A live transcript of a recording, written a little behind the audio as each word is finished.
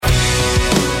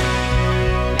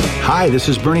Hi, this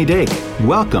is Bernie Dake.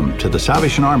 Welcome to the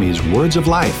Salvation Army's Words of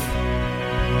Life.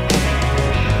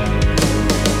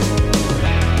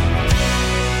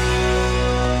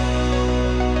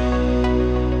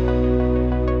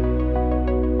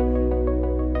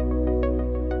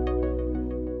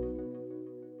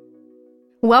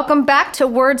 Welcome back to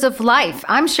Words of Life.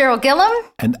 I'm Cheryl Gillum.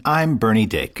 And I'm Bernie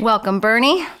Dake. Welcome,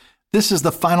 Bernie. This is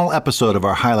the final episode of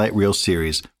our Highlight Reel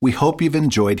series. We hope you've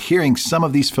enjoyed hearing some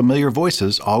of these familiar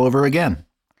voices all over again.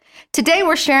 Today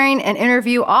we're sharing an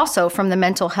interview also from the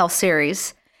Mental Health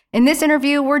series. In this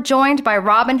interview, we're joined by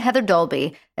Rob and Heather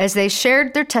Dolby as they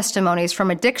shared their testimonies from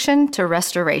addiction to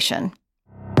restoration.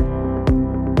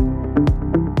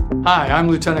 Hi, I'm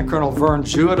Lieutenant Colonel Vern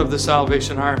Jewett of the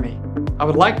Salvation Army. I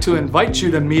would like to invite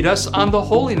you to meet us on the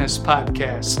Holiness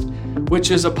Podcast, which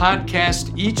is a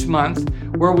podcast each month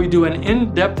where we do an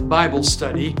in-depth Bible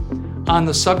study on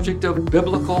the subject of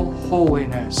biblical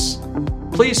holiness.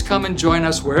 Please come and join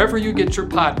us wherever you get your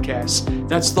podcasts.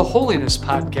 That's the Holiness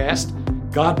Podcast.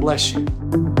 God bless you.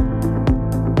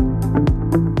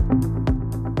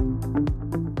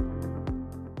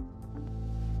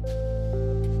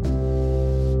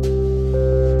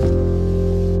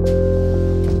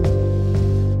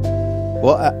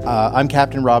 Well, I'm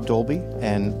Captain Rob Dolby,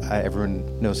 and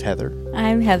everyone knows Heather.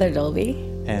 I'm Heather Dolby.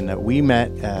 And we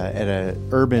met at an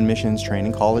urban missions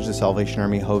training college the Salvation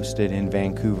Army hosted in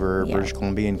Vancouver, British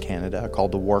Columbia in Canada,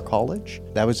 called the War College.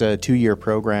 That was a 2-year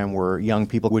program where young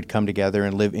people would come together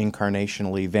and live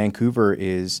incarnationally. Vancouver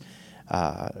is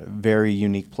a very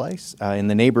unique place. In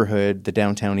the neighborhood, the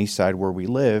downtown east side where we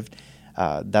lived,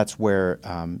 that's where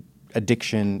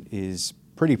addiction is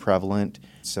pretty prevalent.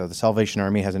 So the Salvation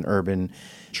Army has an urban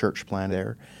church plant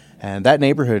there. And that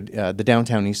neighborhood, the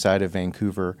downtown east side of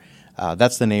Vancouver,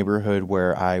 that's the neighborhood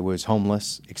where I was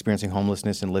homeless, experiencing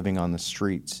homelessness and living on the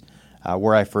streets,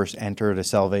 where I first entered a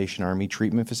Salvation Army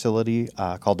treatment facility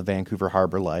called the Vancouver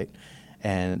Harbor Light.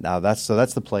 And that's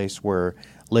the place where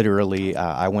literally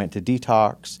I went to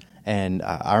detox. And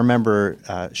I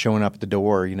remember showing up at the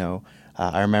door,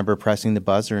 I remember pressing the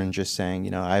buzzer and just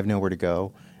saying, I have nowhere to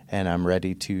go, and I'm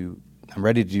ready to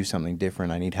do something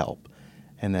different. I need help.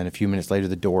 And then a few minutes later,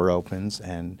 the door opens,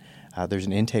 and there's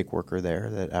an intake worker there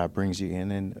that brings you in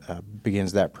and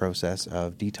begins that process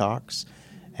of detox.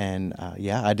 And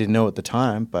I didn't know at the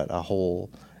time, but a whole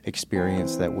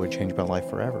experience that would change my life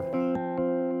forever.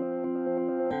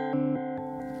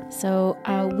 So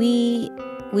we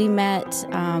met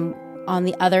on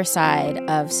the other side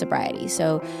of sobriety.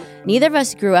 So neither of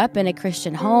us grew up in a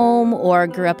Christian home or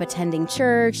grew up attending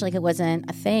church. Like, it wasn't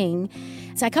a thing.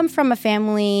 So I come from a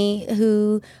family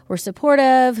who were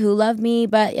supportive, who loved me,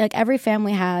 but like every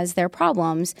family has their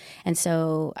problems. And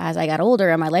so as I got older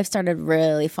and my life started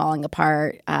really falling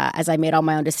apart, as I made all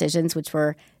my own decisions, which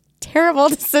were terrible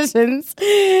decisions.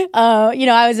 I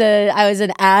was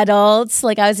an adult,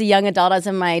 like I was a young adult. I was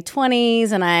in my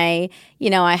 20s, and I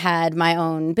had my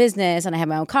own business, and I had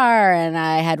my own car, and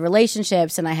I had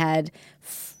relationships, and I had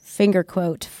finger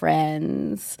quote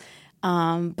friends.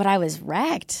 But I was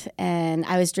wrecked, and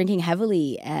I was drinking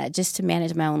heavily just to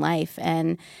manage my own life.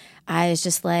 And I was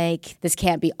just like, this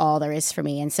can't be all there is for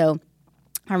me. And so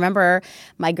I remember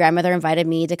my grandmother invited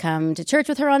me to come to church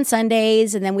with her on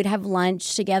Sundays, and then we'd have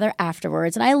lunch together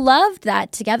afterwards. And I loved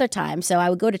that together time. So I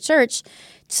would go to church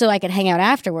so I could hang out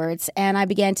afterwards. And I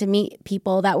began to meet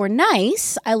people that were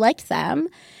nice. I liked them.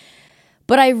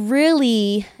 But I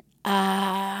really,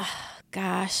 I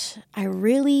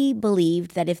really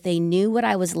believed that if they knew what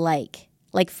I was like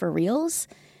for reals,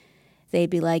 they'd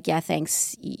be like, yeah,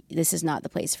 thanks. This is not the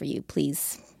place for you.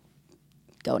 Please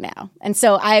go now. And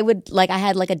so I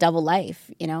had like a double life,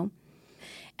 And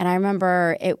I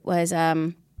remember it was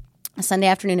a Sunday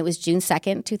afternoon. It was June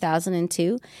 2nd,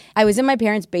 2002. I was in my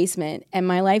parents' basement, and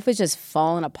my life was just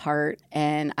falling apart.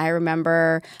 And I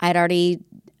remember I'd already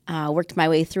worked my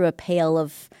way through a pail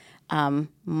of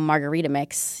margarita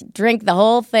mix, drink the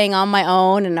whole thing on my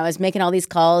own, and I was making all these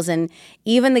calls, and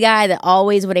even the guy that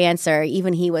always would answer,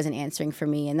 even he wasn't answering for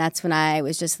me. And that's when I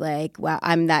was just like, wow,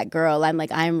 I'm that girl.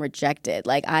 I'm rejected.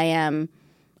 Like I am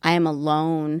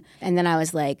alone. And then I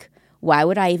was like, why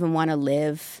would I even want to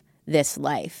live this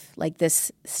life? Like, this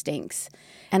stinks.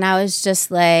 And I was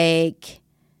just like,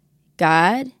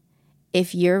 God,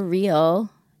 if you're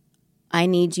real, I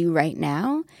need you right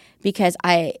now, because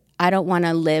I don't want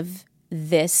to live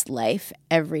this life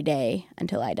every day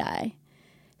until I die.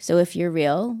 So if you're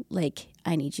real,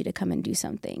 I need you to come and do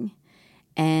something.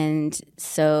 And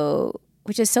so,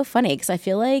 which is so funny, because I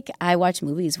feel like I watch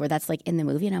movies where that's in the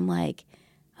movie, and I'm like,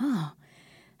 oh,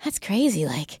 that's crazy.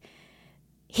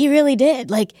 He really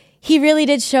did. he really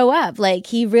did show up. Like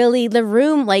the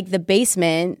room, like the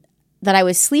basement that I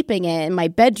was sleeping in, my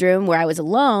bedroom where I was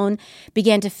alone,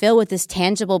 began to fill with this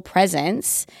tangible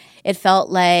presence. It felt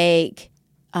like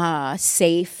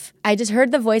safe. I just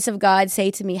heard the voice of God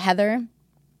say to me, Heather,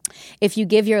 if you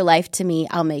give your life to me,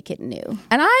 I'll make it new.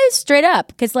 And I straight up,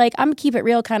 because like I'm a keep it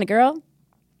real kind of girl.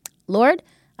 Lord,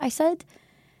 I said,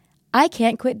 I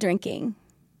can't quit drinking.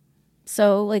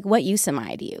 So like what use am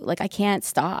I to you? Like I can't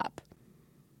stop.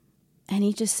 And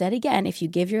he just said again, if you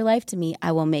give your life to me,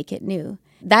 I will make it new.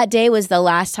 That day was the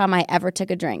last time I ever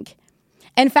took a drink.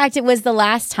 In fact, it was the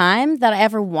last time that I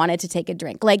ever wanted to take a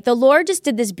drink. Like the Lord just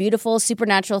did this beautiful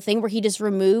supernatural thing where he just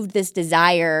removed this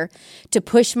desire to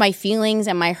push my feelings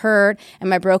and my hurt and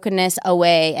my brokenness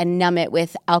away and numb it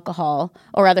with alcohol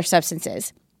or other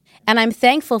substances. And I'm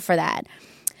thankful for that.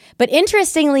 But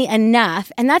interestingly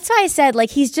enough, and that's why I said,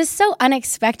 like, he's just so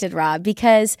unexpected, Rob,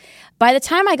 because by the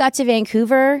time I got to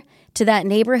Vancouver, to that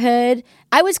neighborhood,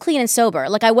 I was clean and sober.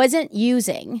 Like, I wasn't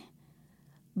using,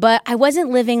 but I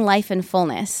wasn't living life in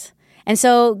fullness. And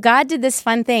so God did this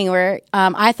fun thing where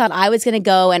I thought I was going to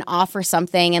go and offer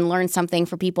something and learn something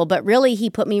for people, but really he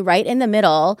put me right in the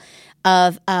middle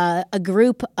of a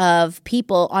group of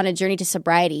people on a journey to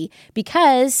sobriety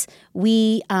because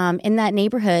we, in that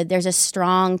neighborhood, there's a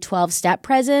strong 12-step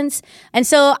presence. And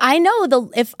so I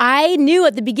know if I knew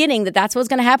at the beginning that that's what was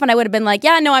going to happen, I would have been like,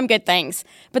 yeah, no, I'm good, thanks.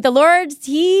 But the Lord,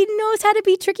 he knows how to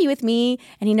be tricky with me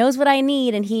and he knows what I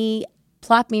need, and he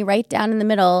plopped me right down in the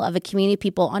middle of a community of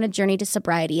people on a journey to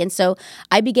sobriety. And so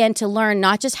I began to learn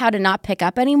not just how to not pick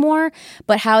up anymore,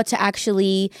 but how to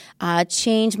actually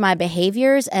change my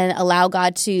behaviors and allow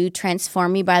God to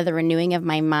transform me by the renewing of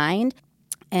my mind.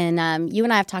 And you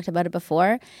and I have talked about it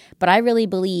before, but I really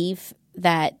believe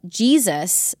that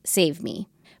Jesus saved me.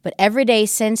 But every day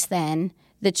since then,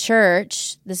 the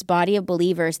church, this body of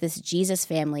believers, this Jesus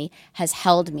family has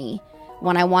held me.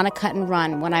 When I want to cut and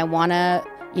run, when I want to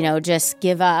just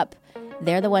give up,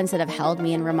 they're the ones that have held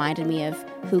me and reminded me of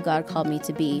who God called me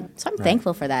to be. So I'm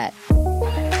thankful for that.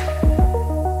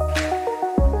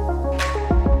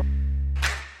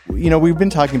 We've been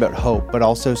talking about hope, but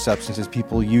also substances.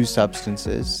 People use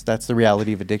substances. That's the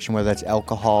reality of addiction, whether that's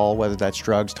alcohol, whether that's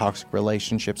drugs, toxic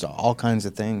relationships, all kinds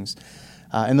of things.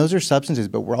 And those are substances,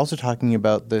 but we're also talking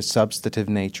about the substantive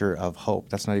nature of hope.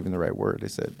 That's not even the right word,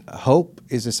 is it? Hope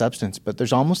is a substance, but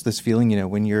there's almost this feeling,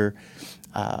 when you're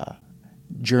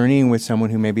journeying with someone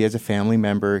who maybe has a family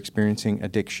member experiencing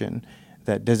addiction,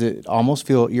 that does it almost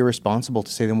feel irresponsible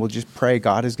to say to them, well, just pray,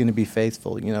 God is going to be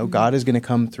faithful. God is going to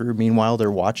come through. Meanwhile,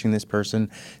 they're watching this person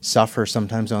suffer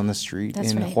sometimes on the street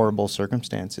horrible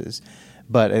circumstances.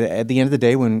 But at the end of the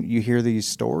day, when you hear these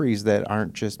stories that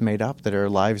aren't just made up, that are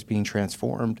lives being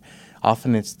transformed,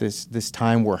 often it's this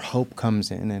time where hope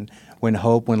comes in. And when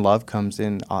love comes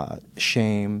in,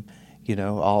 shame,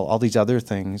 all these other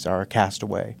things are cast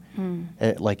away,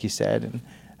 like you said.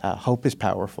 And hope is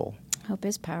powerful. Hope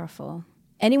is powerful.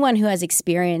 Anyone who has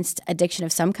experienced addiction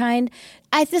of some kind,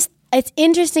 it's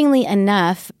interestingly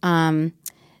enough,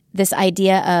 this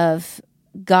idea of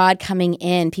God coming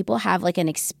in, people have like an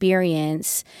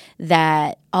experience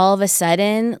that all of a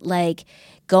sudden, like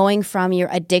going from your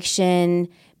addiction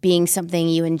being something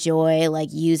you enjoy, like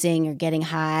using or getting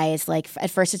high, it's like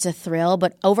at first it's a thrill,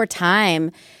 but over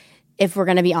time, if we're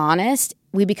going to be honest,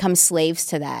 we become slaves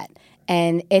to that.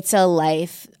 And it's a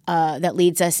life that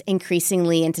leads us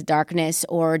increasingly into darkness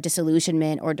or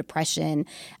disillusionment or depression.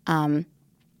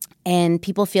 And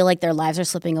people feel like their lives are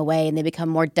slipping away and they become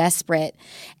more desperate.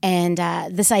 And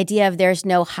this idea of there's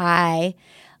no high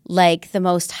like the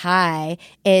Most High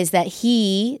is that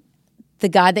he, the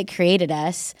God that created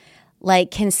us, like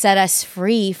can set us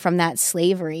free from that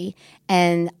slavery.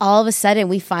 And all of a sudden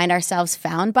we find ourselves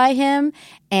found by him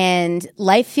and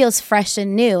life feels fresh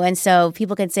and new. And so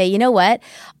people can say, you know what?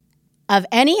 Of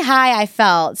any high I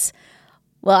felt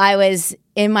while I was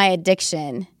in my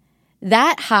addiction,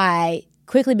 that high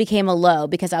quickly became a low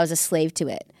because I was a slave to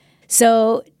it.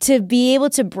 So to be able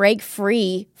to break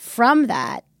free from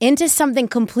that into something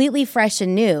completely fresh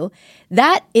and new,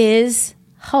 that is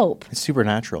hope. It's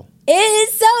supernatural. It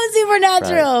is so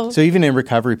supernatural. Right. So even in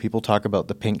recovery, people talk about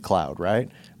the pink cloud, right?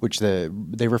 Which they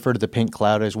refer to the pink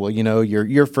cloud as, well,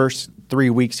 your first 3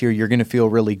 weeks here, you're going to feel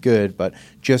really good, but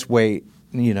just wait,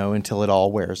 until it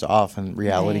all wears off and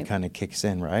reality kind of kicks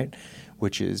in, right?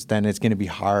 Which is then it's going to be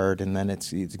hard, and then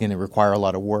it's going to require a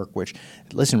lot of work, which,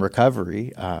 listen,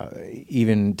 recovery,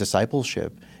 even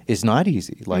discipleship, is not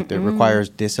easy. Like, it requires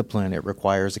discipline. It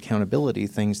requires accountability,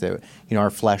 things that, our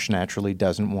flesh naturally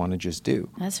doesn't want to just do.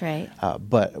 That's right.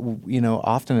 But,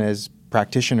 often as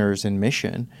practitioners in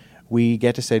mission, we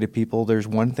get to say to people, there's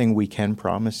one thing we can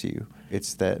promise you.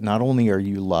 It's that not only are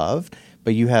you loved,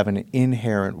 but you have an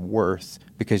inherent worth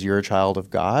because you're a child of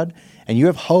God, and you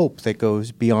have hope that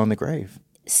goes beyond the grave.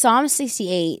 Psalm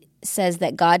 68 says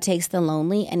that God takes the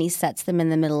lonely and he sets them in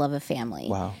the middle of a family.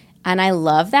 Wow. And I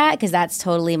love that because that's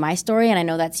totally my story, and I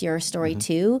know that's your story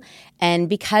too. And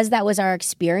because that was our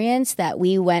experience, that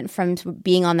we went from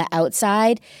being on the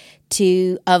outside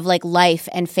of like life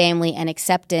and family and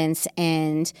acceptance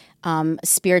and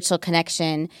spiritual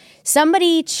connection,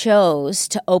 somebody chose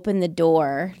to open the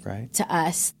door to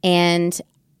us. And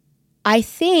I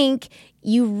think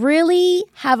you really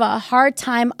have a hard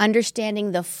time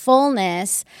understanding the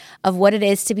fullness of what it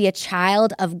is to be a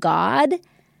child of God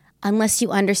unless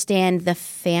you understand the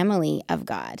family of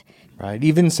God. Right.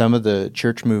 Even some of the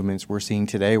church movements we're seeing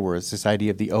today where it's this idea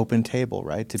of the open table,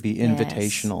 right, to be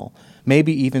invitational.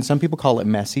 Maybe even some people call it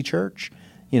messy church,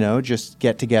 just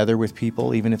get together with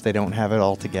people even if they don't have it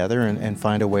all together and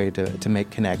find a way to make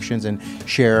connections and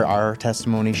share our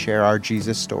testimony, share our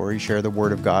Jesus story, share the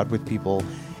Word of God with people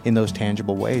in those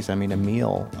tangible ways. I mean, a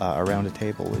meal around a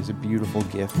table is a beautiful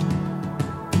gift.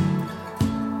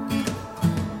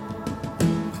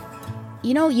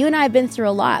 You and I have been through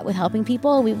a lot with helping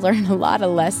people. We've learned a lot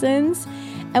of lessons,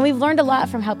 and we've learned a lot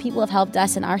from how people have helped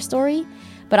us in our story.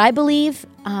 But I believe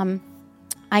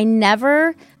I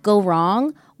never go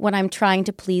wrong when I'm trying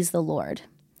to please the Lord.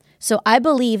 So I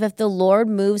believe if the Lord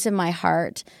moves in my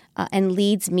heart and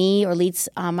leads me or leads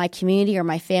my community or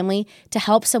my family to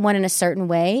help someone in a certain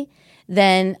way,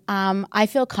 then I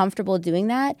feel comfortable doing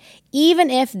that, even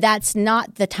if that's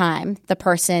not the time the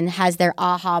person has their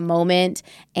aha moment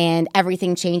and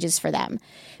everything changes for them.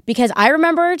 Because I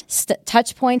remembered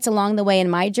touch points along the way in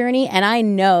my journey, and I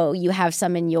know you have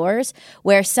some in yours,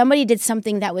 where somebody did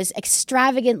something that was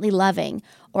extravagantly loving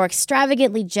or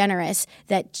extravagantly generous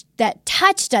that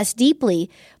touched us deeply,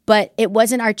 but it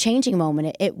wasn't our changing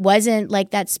moment. It wasn't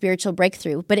like that spiritual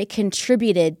breakthrough, but it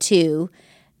contributed to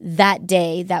that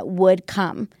day that would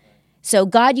come. So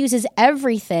God uses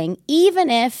everything,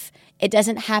 even if it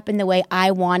doesn't happen the way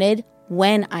I wanted,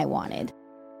 when I wanted.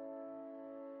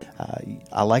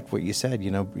 I like what you said. You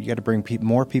got to bring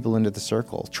more people into the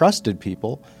circle, trusted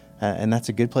people, and that's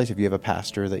a good place if you have a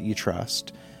pastor that you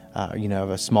trust.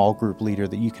 Have a small group leader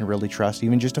that you can really trust,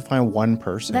 even just to find one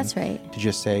person. That's right. To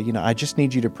just say, I just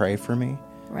need you to pray for me.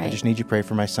 Right. I just need you to pray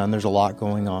for my son. There's a lot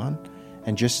going on.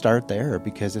 And just start there,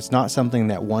 because it's not something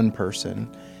that one person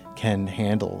can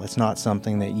handle. It's not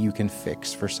something that you can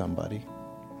fix for somebody.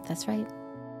 That's right.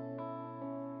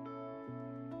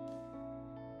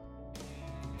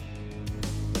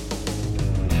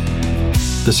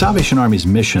 The Salvation Army's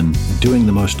mission, doing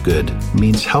the most good,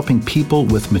 means helping people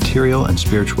with material and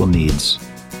spiritual needs.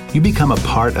 You become a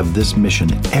part of this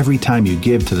mission every time you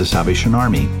give to the Salvation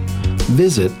Army.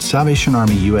 Visit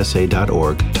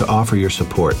salvationarmyusa.org to offer your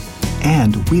support.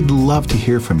 And we'd love to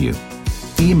hear from you.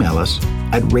 Email us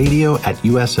at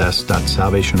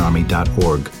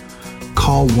radio@uss.salvationarmy.org.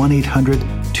 Call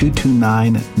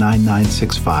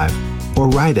 1-800-229-9965 or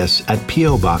write us at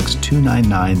P.O. Box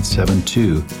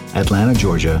 29972, Atlanta,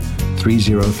 Georgia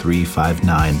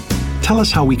 30359. Tell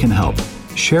us how we can help.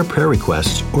 Share prayer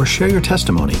requests or share your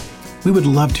testimony. We would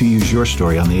love to use your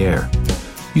story on the air.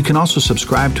 You can also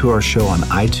subscribe to our show on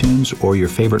iTunes or your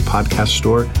favorite podcast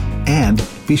store, and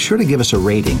be sure to give us a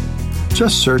rating.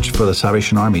 Just search for the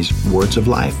Salvation Army's Words of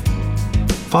Life.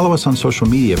 Follow us on social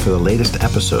media for the latest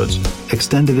episodes,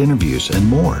 extended interviews, and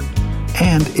more.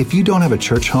 And if you don't have a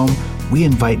church home, we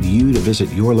invite you to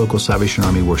visit your local Salvation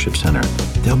Army Worship Center.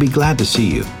 They'll be glad to see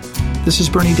you. This is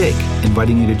Bernie Dake,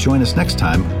 inviting you to join us next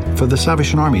time for the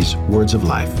Salvation Army's Words of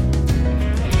Life.